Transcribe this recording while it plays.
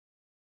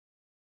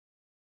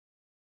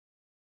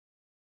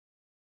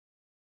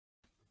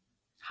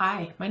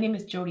Hi, my name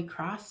is Jodi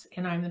Cross,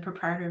 and I'm the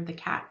proprietor of The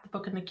Cat, the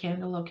Book and the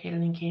Candle,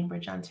 located in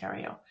Cambridge,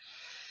 Ontario.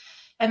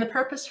 And the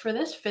purpose for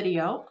this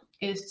video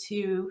is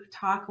to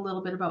talk a little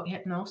bit about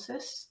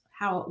hypnosis,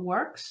 how it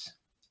works,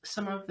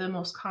 some of the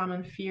most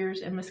common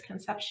fears and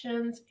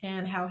misconceptions,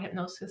 and how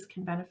hypnosis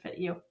can benefit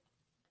you.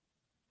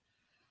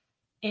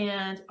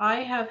 And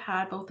I have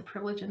had both the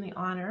privilege and the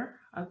honor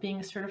of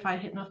being a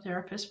certified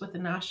hypnotherapist with the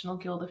National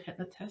Guild of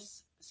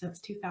Hypnotists since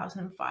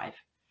 2005.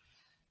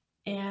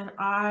 And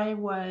I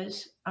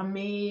was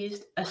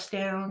amazed,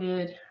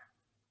 astounded,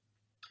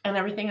 and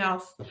everything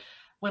else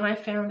when I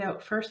found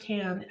out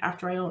firsthand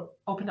after I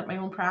opened up my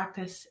own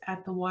practice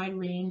at the wide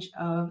range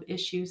of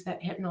issues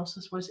that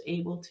hypnosis was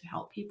able to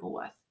help people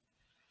with.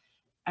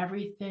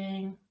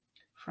 Everything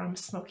from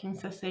smoking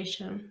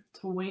cessation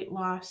to weight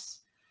loss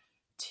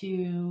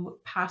to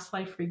past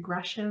life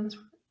regressions,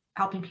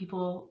 helping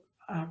people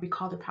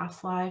recall their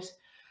past lives,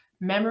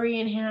 memory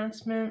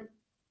enhancement,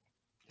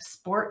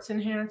 sports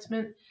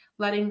enhancement,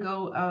 letting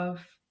go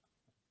of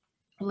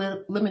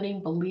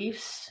limiting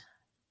beliefs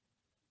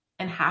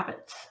and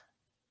habits.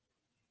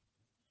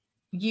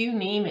 You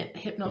name it,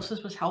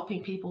 hypnosis was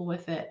helping people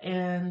with it.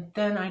 And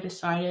then I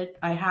decided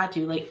I had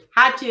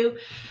to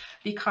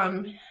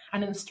become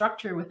an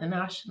instructor with the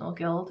National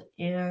Guild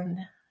and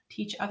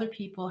teach other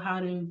people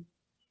how to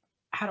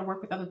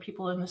work with other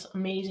people in this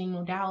amazing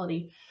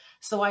modality.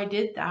 So I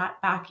did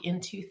that back in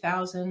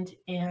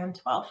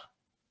 2012,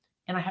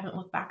 and I haven't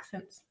looked back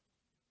since.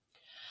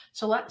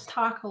 So let's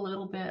talk a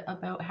little bit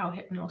about how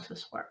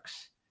hypnosis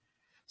works.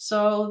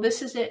 So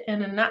this is it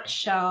in a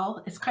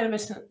nutshell. It's kind of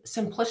a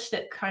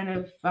simplistic kind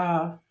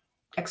of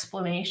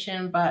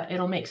explanation, but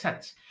it'll make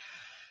sense.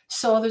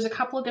 So there's a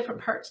couple of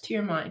different parts to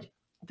your mind.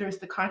 There's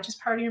the conscious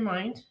part of your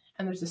mind,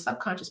 and there's the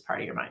subconscious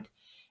part of your mind.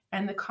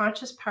 And the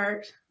conscious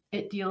part,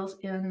 it deals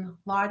in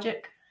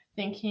logic,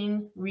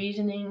 thinking,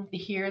 reasoning, the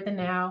here, the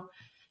now.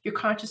 Your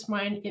conscious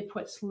mind, it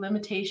puts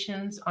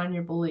limitations on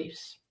your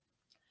beliefs.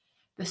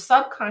 The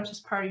subconscious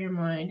part of your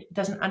mind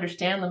doesn't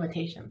understand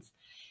limitations.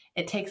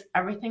 It takes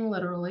everything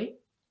literally,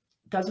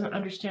 doesn't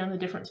understand the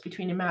difference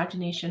between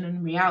imagination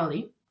and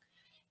reality,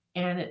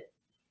 and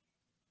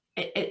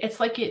it's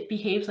like it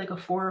behaves like a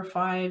 4 or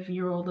 5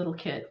 year old little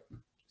kid.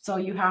 So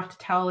you have to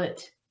tell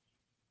it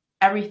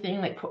everything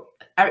like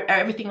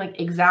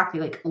exactly,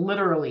 like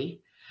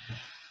literally.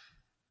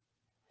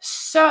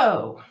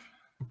 So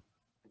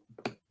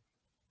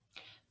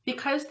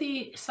because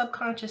the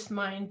subconscious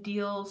mind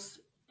deals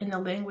in the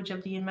language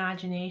of the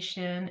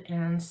imagination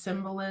and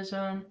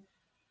symbolism,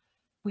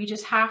 we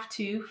just have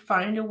to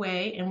find a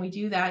way, and we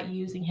do that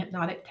using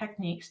hypnotic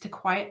techniques, to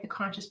quiet the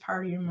conscious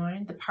part of your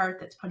mind, the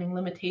part that's putting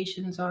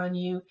limitations on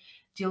you,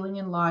 dealing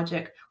in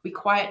logic. We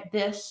quiet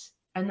this,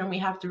 and then we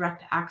have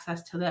direct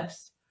access to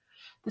this.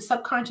 The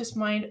subconscious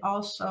mind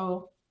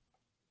also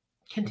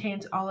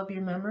contains all of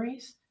your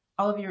memories,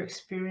 all of your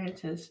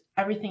experiences,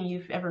 everything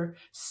you've ever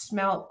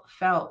smelt,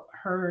 felt,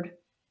 heard.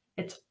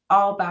 It's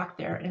all back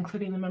there,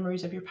 including the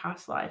memories of your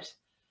past lives.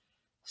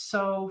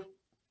 So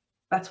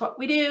that's what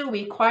we do.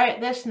 We quiet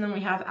this, and then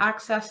we have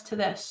access to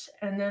this.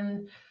 And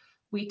then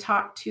we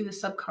talk to the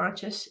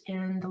subconscious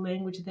in the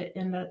language that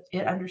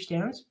it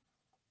understands.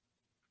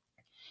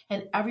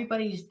 And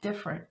everybody's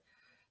different.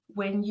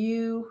 When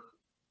you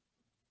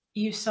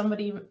use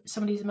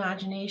somebody's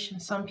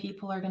imagination, some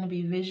people are going to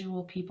be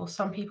visual people.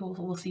 Some people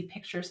will see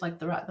pictures like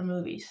they're at the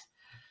movies.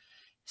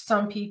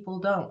 Some people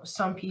don't.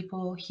 Some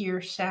people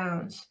hear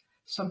sounds.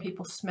 Some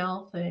people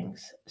smell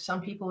things.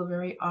 Some people are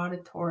very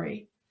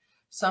auditory.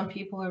 Some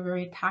people are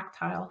very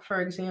tactile.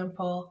 For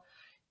example,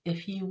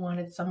 if you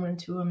wanted someone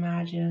to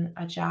imagine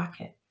a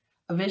jacket,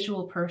 a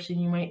visual person,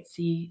 you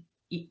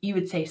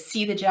would say,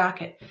 see the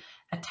jacket.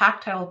 A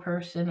tactile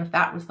person, if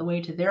that was the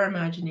way to their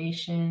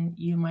imagination,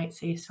 you might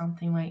say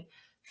something like,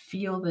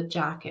 feel the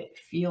jacket,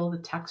 feel the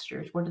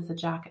textures. What does the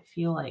jacket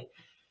feel like?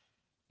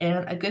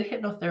 And a good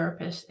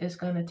hypnotherapist is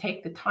going to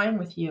take the time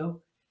with you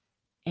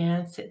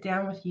and sit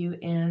down with you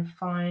and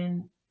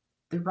find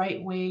the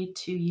right way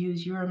to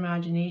use your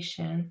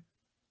imagination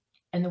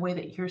and the way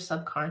that your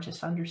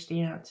subconscious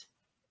understands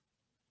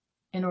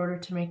in order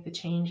to make the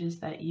changes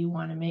that you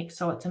want to make.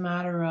 So it's a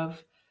matter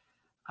of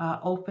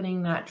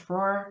opening that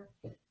drawer,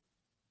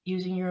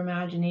 using your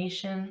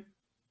imagination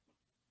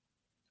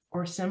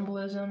or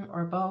symbolism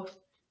or both,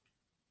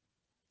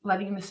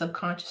 letting the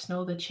subconscious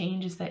know the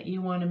changes that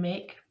you want to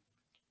make,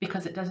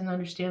 because it doesn't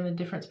understand the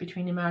difference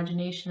between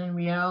imagination and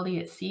reality.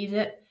 It sees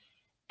it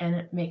and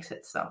it makes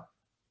it so.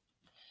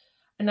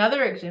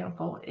 Another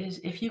example is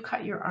if you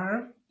cut your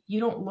arm, you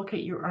don't look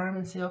at your arm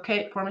and say,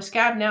 okay, form a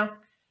scab now.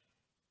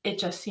 It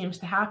just seems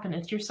to happen.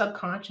 It's your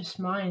subconscious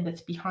mind that's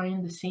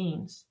behind the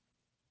scenes.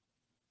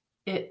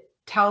 It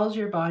tells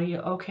your body,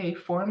 okay,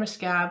 form a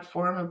scab,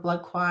 form a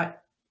blood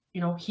clot,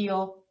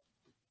 heal.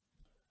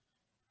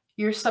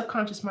 Your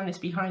subconscious mind is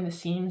behind the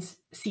scenes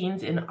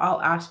in all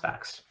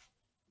aspects.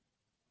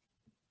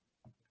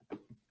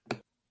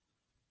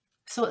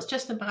 So it's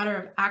just a matter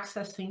of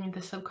accessing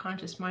the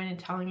subconscious mind and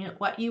telling it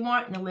what you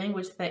want in a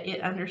language that it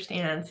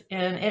understands.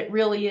 And it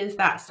really is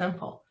that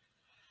simple.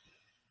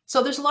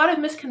 So there's a lot of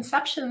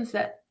misconceptions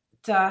that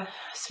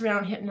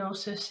surround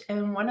hypnosis,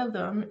 and one of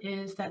them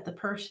is that the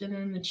person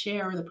in the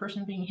chair or the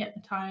person being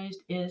hypnotized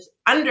is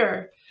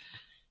under,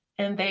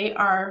 and they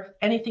are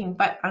anything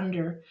but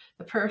under.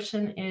 The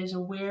person is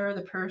aware,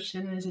 the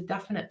person is a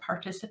definite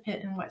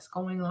participant in what's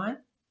going on.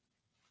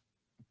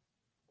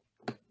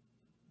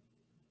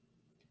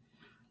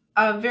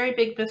 A very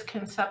big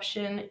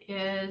misconception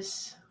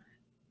is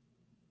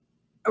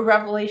a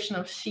revelation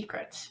of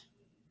secrets.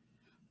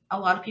 A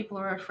lot of people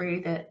are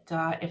afraid that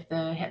if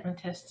the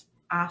hypnotist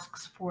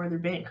asks for their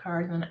bank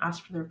card and then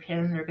asks for their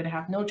PIN, they're going to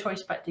have no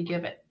choice but to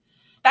give it.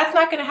 That's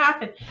not going to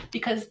happen,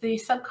 because the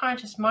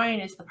subconscious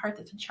mind is the part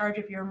that's in charge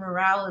of your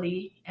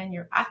morality and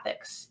your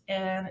ethics.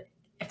 And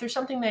if there's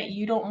something that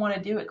you don't want to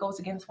do, it goes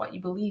against what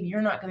you believe,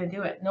 you're not going to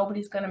do it.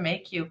 Nobody's going to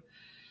make you.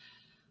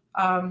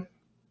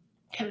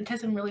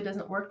 Hypnotism really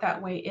doesn't work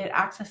that way. It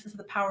accesses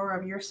the power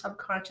of your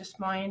subconscious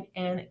mind,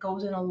 and it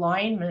goes in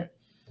alignment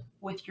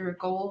with your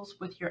goals,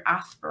 with your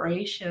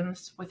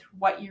aspirations, with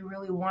what you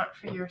really want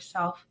for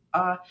yourself.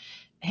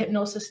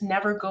 Hypnosis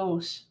never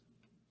goes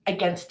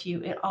against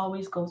you. It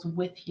always goes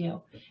with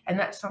you. And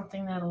that's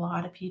something that a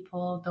lot of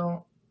people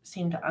don't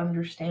seem to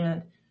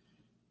understand.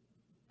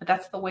 But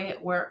that's the way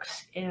it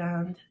works,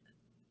 and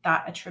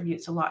that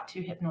attributes a lot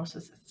to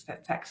hypnosis.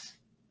 Sex.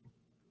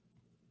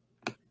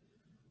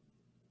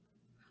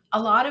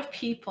 A lot of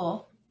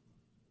people,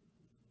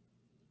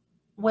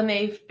 when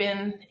they've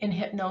been in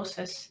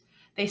hypnosis,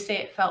 they say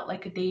it felt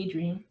like a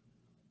daydream.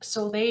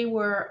 So they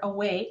were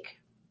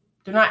awake.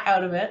 They're not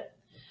out of it.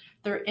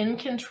 They're in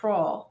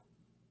control,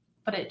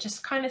 but it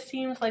just kind of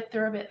seems like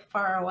they're a bit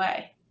far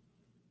away.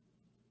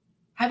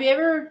 Have you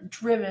ever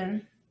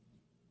driven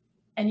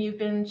and you've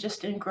been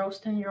just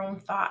engrossed in your own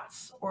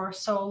thoughts, or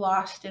so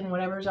lost in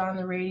whatever's on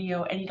the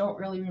radio, and you don't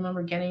really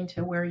remember getting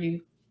to where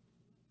your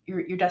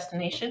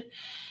destination?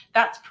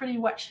 That's pretty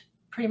much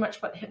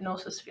what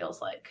hypnosis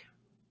feels like.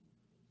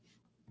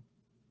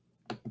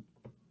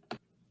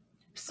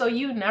 So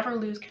you never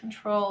lose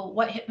control.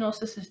 What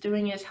hypnosis is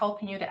doing is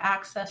helping you to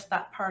access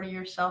that part of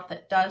yourself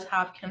that does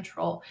have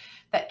control,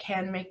 that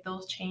can make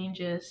those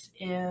changes.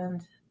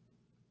 And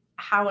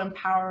how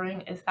empowering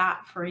is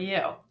that for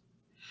you?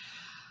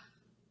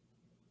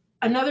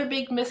 Another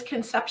big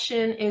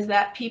misconception is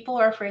that people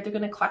are afraid they're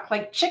going to cluck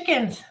like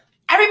chickens.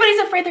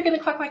 Everybody's afraid they're going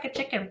to cluck like a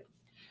chicken.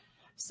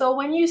 So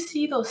when you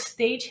see those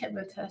stage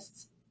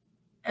hypnotists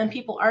and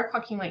people are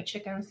clucking like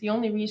chickens, the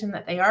only reason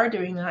that they are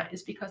doing that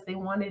is because they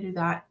want to do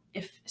that.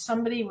 If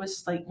somebody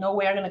was like, no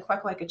way, I'm going to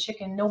cluck like a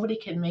chicken, nobody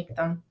can make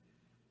them.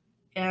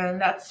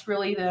 And that's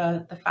really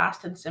the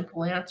fast and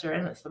simple answer,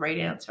 and it's the right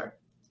answer.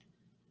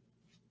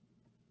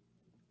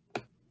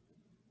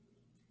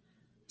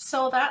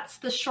 So that's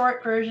the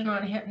short version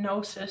on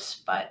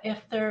hypnosis. But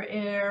if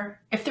there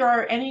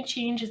are any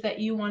changes that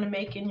you want to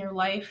make in your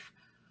life,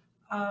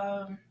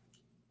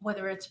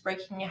 whether it's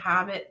breaking a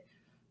habit,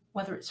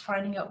 whether it's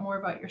finding out more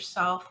about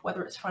yourself,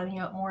 whether it's finding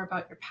out more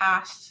about your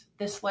past,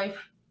 this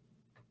life,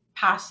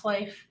 past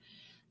life,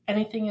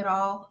 anything at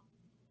all,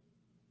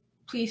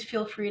 please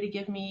feel free to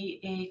give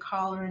me a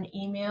call or an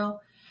email.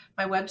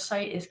 My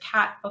website is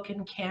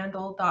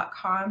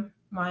catbookandcandle.com.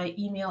 My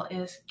email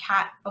is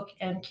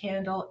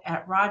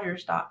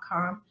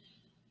catbookandcandle@rogers.com.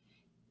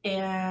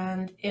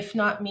 And if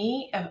not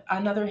me,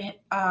 another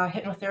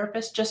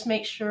hypnotherapist, just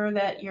make sure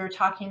that you're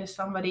talking to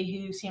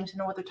somebody who seems to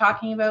know what they're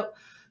talking about,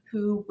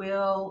 who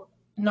will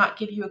not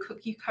give you a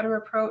cookie cutter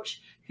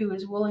approach, who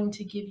is willing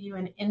to give you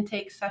an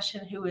intake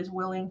session, who is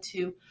willing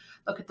to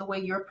look at the way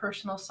your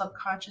personal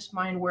subconscious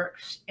mind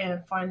works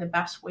and find the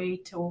best way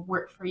to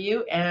work for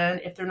you. And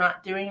if they're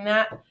not doing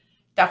that,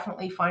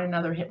 definitely find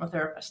another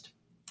hypnotherapist.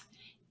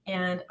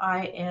 And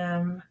I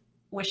am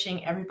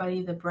wishing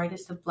everybody the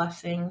brightest of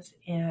blessings,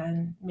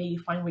 and may you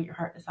find what your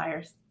heart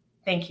desires.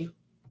 Thank you.